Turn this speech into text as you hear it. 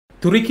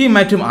துருக்கி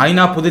மற்றும்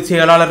ஐநா பொதுச்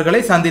செயலாளர்களை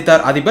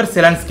சந்தித்தார் அதிபர்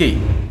செலன்ஸ்கி.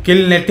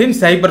 கில்நெட்டின்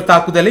சைபர்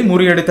தாக்குதலை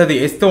முறியடித்தது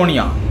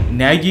எஸ்தோனியா.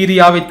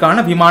 நைஜீரியாவிற்கான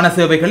விமான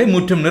சேவைகளை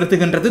முற்றும்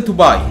நிறுத்துகின்றது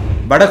துபாய்.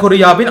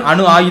 வடகொரியாவின்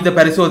அணு ஆயுத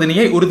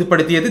பரிசோதனையை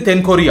உறுதிப்படுத்தியது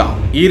தென்கொரியா.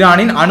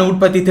 ஈரானின் அணு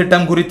உற்பத்தி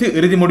திட்டம் குறித்து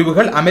இறுதி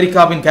முடிவுகள்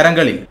அமெரிக்காவின்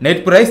கரங்களில்.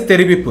 நெட் பிரைஸ்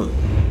தெரிவிப்பு.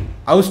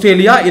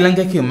 ஆஸ்திரேலியா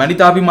இலங்கைக்கு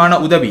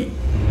மனிதாபிமான உதவி.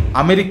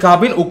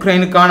 அமெரிக்காவின்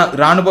உக்ரைனுக்கான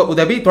இராணுவ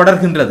உதவி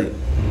தொடர்கின்றது.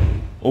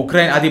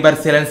 உக்ரைன் அதிபர்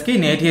செலன்ஸ்கி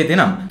நேற்றைய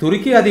தினம்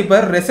துருக்கி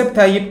அதிபர் ரெசெப்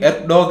தாயிப்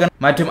எர்டோகன்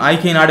மற்றும்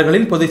ஐக்கிய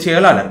நாடுகளின் பொதுச்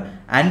செயலாளர்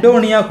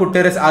அண்டோனியா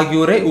குட்டெரஸ்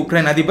ஆகியோரை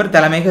உக்ரைன் அதிபர்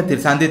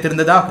தலைமையகத்தில்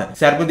சந்தித்திருந்ததாக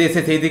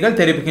சர்வதேச செய்திகள்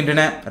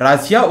தெரிவிக்கின்றன.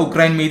 ரஷ்யா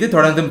உக்ரைன் மீது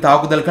தொடர்ந்தும்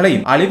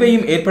தாக்குதல்களையும்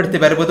அழிவையும்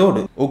ஏற்படுத்தி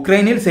வருவதோடு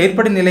உக்ரைனில்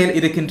செயற்படும் நிலையில்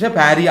இருக்கின்ற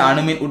பாரிய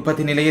அணுமின்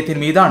உற்பத்தி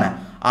நிலையத்தின் மீதான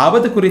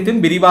ஆபத்து குறித்தும்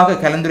விரிவாக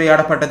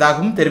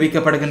கலந்துரையாடப்பட்டதாகவும்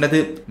தெரிவிக்கப்படுகின்றது.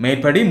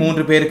 மேற்படி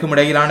 3 பேருக்கும்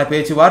இடையிலான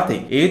பேச்சுவார்த்தை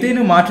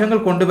ஏதேனும்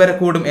மாற்றங்கள்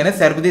கொண்டுவரக்கூடும் என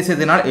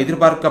சர்வதேசத்தினால்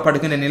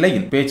எதிர்பார்க்கப்படுகின்ற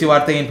நிலையில்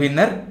பேச்சுவார்த்தையின்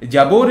பின்னர்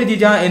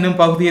ஜபோரிஜிஜா என்னும்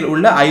பகுதியில்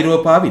உள்ள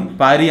ஐரோப்பாவின்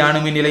பாரிய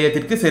அணுமின்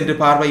நிலையத்திற்கு சென்று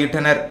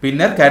பார்வையிட்டனர்.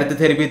 பின்னர் கருத்து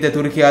தெரிவித்த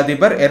துருக்கி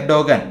அதிபர்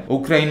எர்டோகன்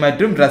உக்ரைன்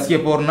மற்றும் ரஷ்ய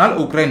போரினால்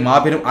உக்ரைன்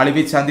மாபெரும்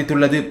அழிவை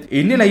சந்தித்துள்ளது.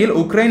 இந்நிலையில்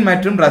உக்ரைன்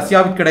மற்றும்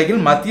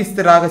ரஷ்யாவிற்கிடையில்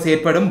மத்தியஸ்தராக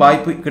செயற்படும்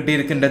வாய்ப்பு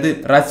கிட்டியிருக்கின்றது.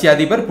 ரஷ்ய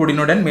அதிபர்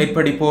புடினுடன்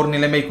மேற்படி போர்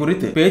நிலைமை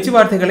குறித்து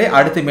பேச்சுவார்த்தை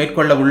அடுத்து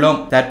மேற்கொள்ள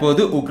உள்ளோம்.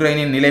 தற்போது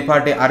உக்ரைனின்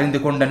நிலைப்பாட்டை அறிந்து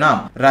கொண்ட நாம்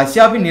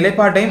ரஷ்யாவின்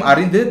நிலைப்பாட்டையும்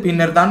அறிந்து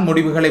பின்னர் தான்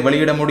முடிவுகளை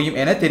வெளியிட முடியும்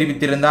என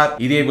தெரிவித்திருந்தார்.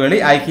 இதேவேளை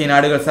ஐக்கிய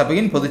நாடுகள்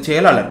சபையின் பொதுச்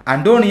செயலாளர்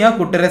அண்டோனியா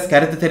குட்டெரஸ்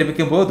கருத்து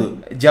தெரிவிக்கும் போது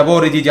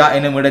ஜபோரிஜிஜா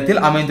என்னும்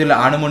இடத்தில் அமைந்துள்ள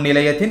அணுமின்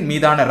நிலையத்தின்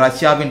மீதான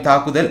ரஷ்யாவின்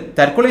தாக்குதல்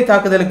தற்கொலை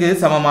தாக்குதலுக்கு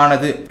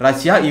சமமானது.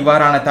 ரஷ்யா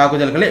இவ்வாறான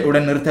தாக்குதல்களை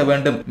உடன் நிறுத்த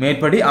வேண்டும்.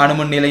 மேற்படி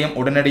அணுமின் நிலையம்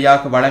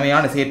உடனடியாக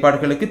வழமையான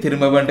செயற்பாடுகளுக்கு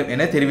திரும்ப வேண்டும்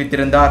என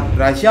தெரிவித்திருந்தார்.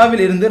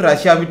 ரஷ்யாவில் இருந்து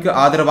ரஷ்யாவிற்கு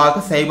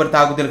ஆதரவாக சைபர்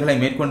தாக்குதல்களை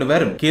மேற்கொண்டு வரும்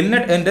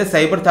கில்நெட் என்ற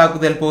சைபர்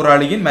தாக்குதல்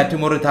போராளியின்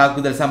மற்றொரு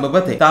தாக்குதல்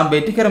சம்பவத்தை தாம்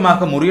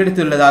வெற்றிகரமாக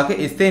முறியடித்துள்ளதாக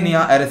எஸ்தோனியா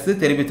அரசு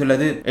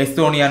தெரிவித்துள்ளது.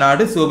 எஸ்தோனியா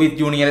நாடு சோவியத்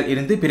யூனியனில்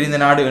இருந்து பிரிந்த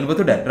நாடு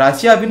என்பதுடன்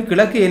ரஷ்யாவின்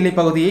கிழக்கு எல்லை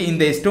பகுதியை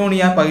இந்த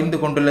எஸ்டோனியா பகிர்ந்து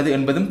கொண்டுள்ளது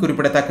என்பதும்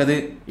குறிப்பிடத்தக்கது.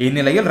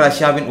 இந்நிலையில்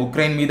ரஷ்யாவின்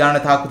உக்ரைன்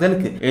மீதான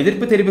தாக்குதலுக்கு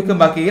எதிர்ப்பு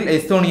தெரிவிக்கும் வகையில்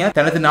எஸ்தோனியா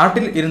தனது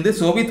நாட்டில் இருந்து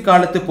சோவியத்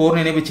காலத்து போர்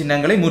நினைவு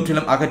சின்னங்களை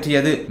முற்றிலும்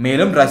அகற்றியது.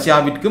 மேலும்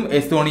ரஷ்யாவிற்கும்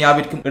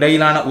எஸ்தோனியாவிற்கும்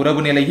இடையிலான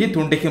உறவு நிலையை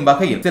துண்டிக்கும்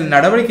வகையில் சில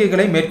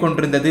நடவடிக்கைகளை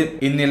மேற்கொண்டிருந்தது.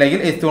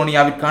 இந்நிலையில்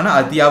எஸ்தோனியாவிற்கான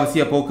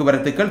அத்தியாவசிய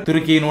போக்குவரத்துகள்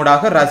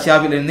துருக்கியினூடாக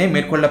ரஷ்யாவில் இருந்தே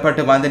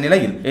மேற்கொள்ளப்பட்டு வந்த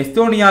நிலையில்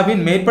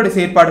எஸ்தோனியாவின் மேற்படி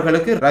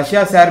செயற்பாடுகளுக்கு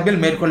ரஷ்யா சார்பில்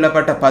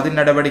மேற்கொள்ளப்பட்ட பதில்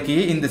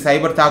நடவடிக்கையை இந்த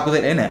சைபர்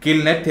தாக்குதல் என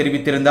கில்நெட்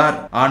தெரிவித்திருந்தார்.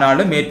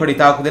 ஆனாலும் மேற்படி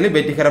தாக்குதலை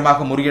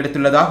வெற்றிகரமாக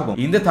முறியடித்துள்ளதாகவும்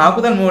இந்த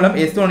தாக்குதல் மூலம்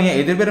எஸ்தோனியா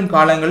எதிர்வரும்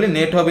காலங்களில்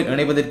நேட்டோவில்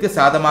இணைவதற்கு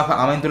சாதமாக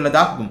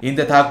அமைந்துள்ளதாகவும்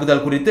இந்த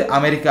தாக்குதல் குறித்து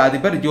அமெரிக்க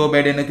அதிபர் ஜோ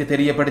பைடனுக்கு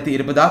தெரியப்படுத்தி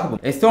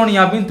இருப்பதாகவும்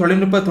எஸ்தோனியாவின்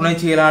தொழில்நுட்ப துணை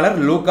செயலாளர்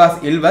லூகாஸ்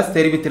இல்வஸ்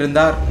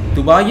தெரிவித்திருந்தார்.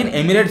 துபாயின்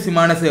எமிரேட்ஸ்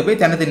விமான சேவை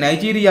தனது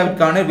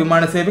நைஜீரியாவிற்கான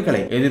விமான சேவைகளை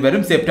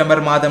எதிர்வரும்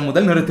செப்டம்பர் மாதம்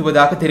முதல்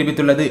நிறுத்துவதாக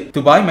தெரிவித்துள்ளது.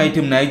 துபாய்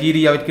மற்றும்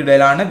நைஜீரியாவிற்கு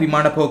இடையிலான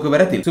விமான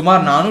போக்குவரத்தில்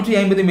சுமார்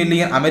 450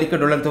 மில்லியன் அமெரிக்க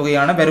டாலர்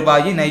தொகையான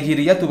வருவாயை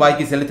நைஜீரியா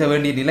துபாய்க்கு செலுத்த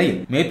வேண்டிய நிலையில்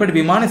மேற்படி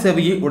விமான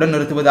சேவையை உடன்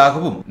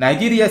நிறுத்துவதாகவும்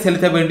நைஜீரியா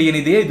செலுத்த வேண்டிய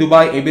நிதியை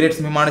துபாய்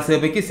எமிரேட்ஸ் விமான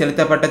சேவைக்கு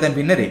செலுத்தப்பட்டதன்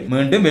பின்னரே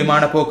மீண்டும்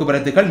விமான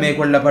போக்குவரத்துகள்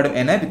மேற்கொள்ளப்படும்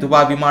என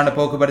துபாய் விமான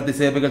போக்குவரத்து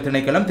சேவைகள்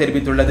திணைக்களம்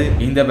தெரிவித்துள்ளது.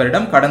 இந்த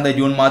வருடம் கடந்த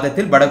ஜூன்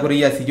மாதத்தில்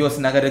வடகொரியா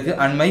சியோஸ் நகருக்கு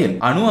அண்மையில்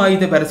அணு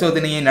ஆயுத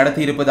பரிசோதனையை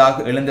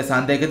நடத்தியிருப்பதாக எழுந்த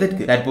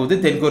சந்தேகத்திற்கு தற்போது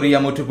தென்கொரியா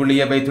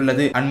முற்றுப்புள்ளியை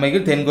வைத்துள்ளது.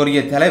 அண்மையில் தென்கொரிய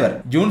தலைவர்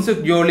ஜூன்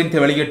சுக் யோலின்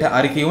வெளியிட்ட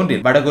அறிக்கை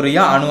ஒன்றில்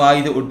வடகொரியா அணு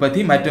ஆயுத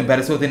உற்பத்தி மற்றும்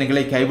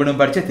பரிசோதனைகளை கைவிடும்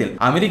பட்சத்தில்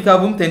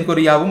அமெரிக்காவும்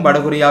தென்கொரியாவும்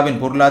வடகொரியாவின்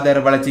பொருளாதார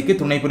வளர்ச்சிக்கு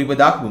துணை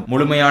புரிவதாகவும்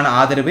முழுமையான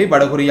ஆதரவை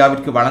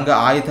வடகொரியாவிற்கு வழங்க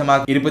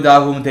ஆயத்தமாக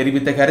இருப்பதாகவும்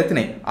தெரிவித்த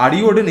கருத்தினை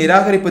அடியோடு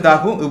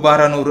நிராகரிப்பதாகவும்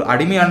இவ்வாறான ஒரு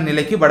அடிமையான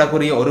நிலைக்கு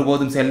வடகொரியா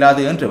ஒருபோதும்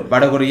செல்லாது என்றும்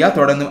வடகொரியா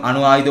தொடர்ந்தும்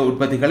அணு ஆயுத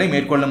உற்பத்திகளை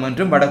மேற்கொள்ளும்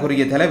என்றும்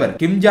வடகொரிய தலைவர்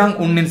கிம் ஜாங்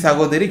உன்னின்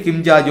சகோதரி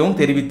கிம் ஜா ஜோங்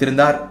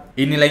தெரிவித்திருந்தார்.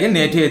 இந்நிலையில்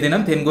நேற்றைய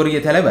தினம் தென்கொரிய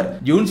தலைவர்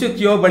ஜூன்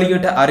சுக் யோ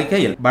வெளியிட்ட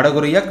அறிக்கையில்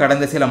வடகொரியா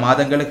கடந்த சில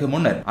மாதங்களுக்கு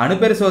முன்னர் அணு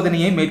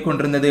பரிசோதனையை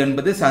மேற்கொண்டிருந்தது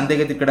என்பது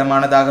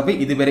சந்தேகத்துக்கிடமானதாகவே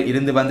இதுவரை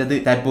இருந்து வந்தது.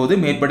 தற்போது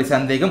மேற்படி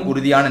சந்தேகம்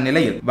உறுதியான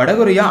நிலையில்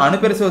வடகொரியா அணு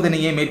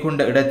பரிசோதனையை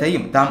மேற்கொண்ட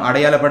இடத்தையும் தாம்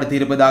அடையாளப்படுத்தி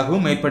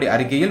இருப்பதாகவும் மேற்படி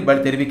அறிக்கையில்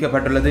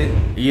தெரிவிக்கப்பட்டுள்ளது.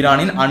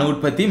 ஈரானின் அணு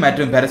உற்பத்தி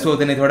மற்றும்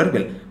பரிசோதனை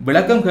தொடர்பில்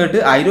விளக்கம் கேட்டு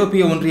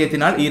ஐரோப்பிய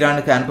ஒன்றியத்தினால்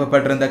ஈரானுக்கு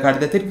அனுப்பப்பட்டிருந்த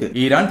கடிதத்திற்கு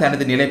ஈரான்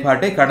தனது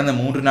நிலைப்பாட்டை கடந்த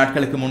 3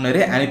 நாட்களுக்கு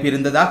முன்னரே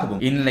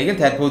அனுப்பியிருந்ததாகவும்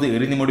இந்நிலையில் தற்போது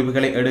இறுதி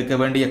முடிவுகளை எடுக்க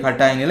வேண்டிய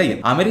கட்டாய நிலையில்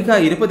அமெரிக்கா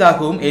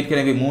இருப்பதாகவும்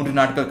ஏற்கனவே 3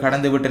 நாட்கள்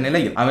கடந்துவிட்ட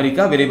நிலையில்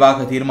அமெரிக்கா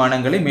விரைவாக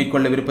தீர்மானங்களை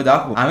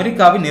மேற்கொள்ளவிருப்பதாகவும்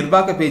அமெரிக்காவின்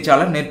நிர்வாக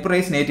பேச்சாளர் நெட்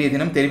பிரைஸ் நேற்றைய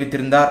தினம்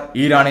தெரிவித்திருந்தார்.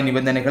 ஈரானின்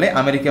நிபந்தனைகளை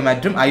அமெரிக்கா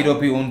மற்றும்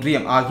ஐரோப்பிய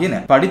ஒன்றியம்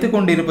ஆகியன படித்துக்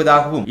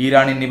கொண்டிருப்பதாகவும்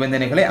ஈரானின்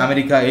நிபந்தனைகளை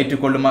அமெரிக்கா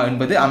ஏற்றுக்கொள்ளுமா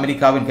என்பது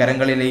அமெரிக்காவின்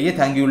கரங்களிலேயே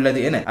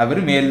தங்கியுள்ளது என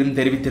அவர் மேலும்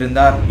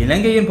தெரிவித்திருந்தார்.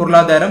 இலங்கையின்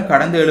பொருளாதாரம்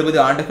கடந்த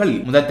 70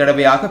 ஆண்டுகளில் முதல்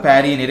தடவையாக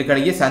பாரிய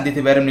நெருக்கடியை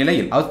சந்தித்து வரும்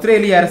நிலையில்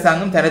ஆஸ்திரேலிய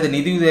அரசாங்கம் தனது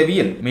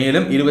நிதியுதவியில்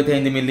மேலும்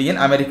 25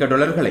 மில்லியன் அமெரிக்க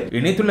டாலர்களை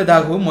இணைத்து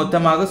அளித்துள்ளதாகவும்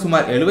மொத்தமாக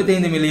சுமார்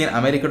 75 மில்லியன்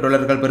அமெரிக்க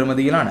டாலர்கள்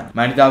பெறுமதியிலான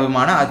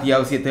மனிதாபிமான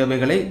அத்தியாவசிய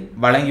தேவைகளை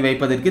வழங்கி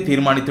வைப்பதற்கு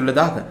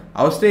தீர்மானித்துள்ளதாக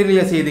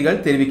ஆஸ்திரேலிய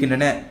செய்திகள்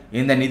தெரிவிக்கின்றன.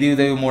 இந்த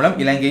நிதியுதவி மூலம்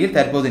இலங்கையில்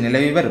தற்போது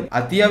நிலவி வரும்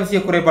அத்தியாவசிய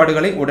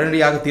குறைபாடுகளை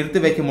உடனடியாக தீர்த்து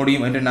வைக்க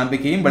முடியும் என்ற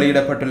நம்பிக்கையும்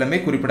வெளியிடப்பட்டுள்ளமை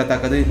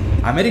குறிப்பிடத்தக்கது.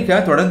 அமெரிக்கா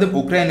தொடர்ந்து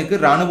உக்ரைனுக்கு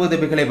ராணுவ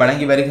உதவிகளை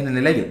வழங்கி வருகின்ற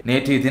நிலையில்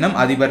நேற்றைய தினம்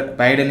அதிபர்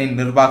பைடனின்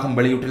நிர்வாகம்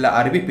வெளியிட்டுள்ள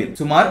அறிவிப்பில்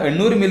சுமார்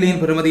 800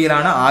 மில்லியன்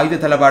பெறுமதியிலான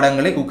ஆயுத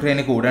தளவாடங்களை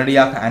உக்ரைனுக்கு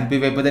உடனடியாக அனுப்பி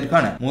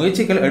வைப்பதற்கான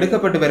முயற்சிகள்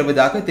எடுக்கப்பட்டு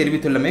வருவதாக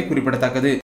தெரிவித்துள்ளமை குறிப்பிடத்தக்கது.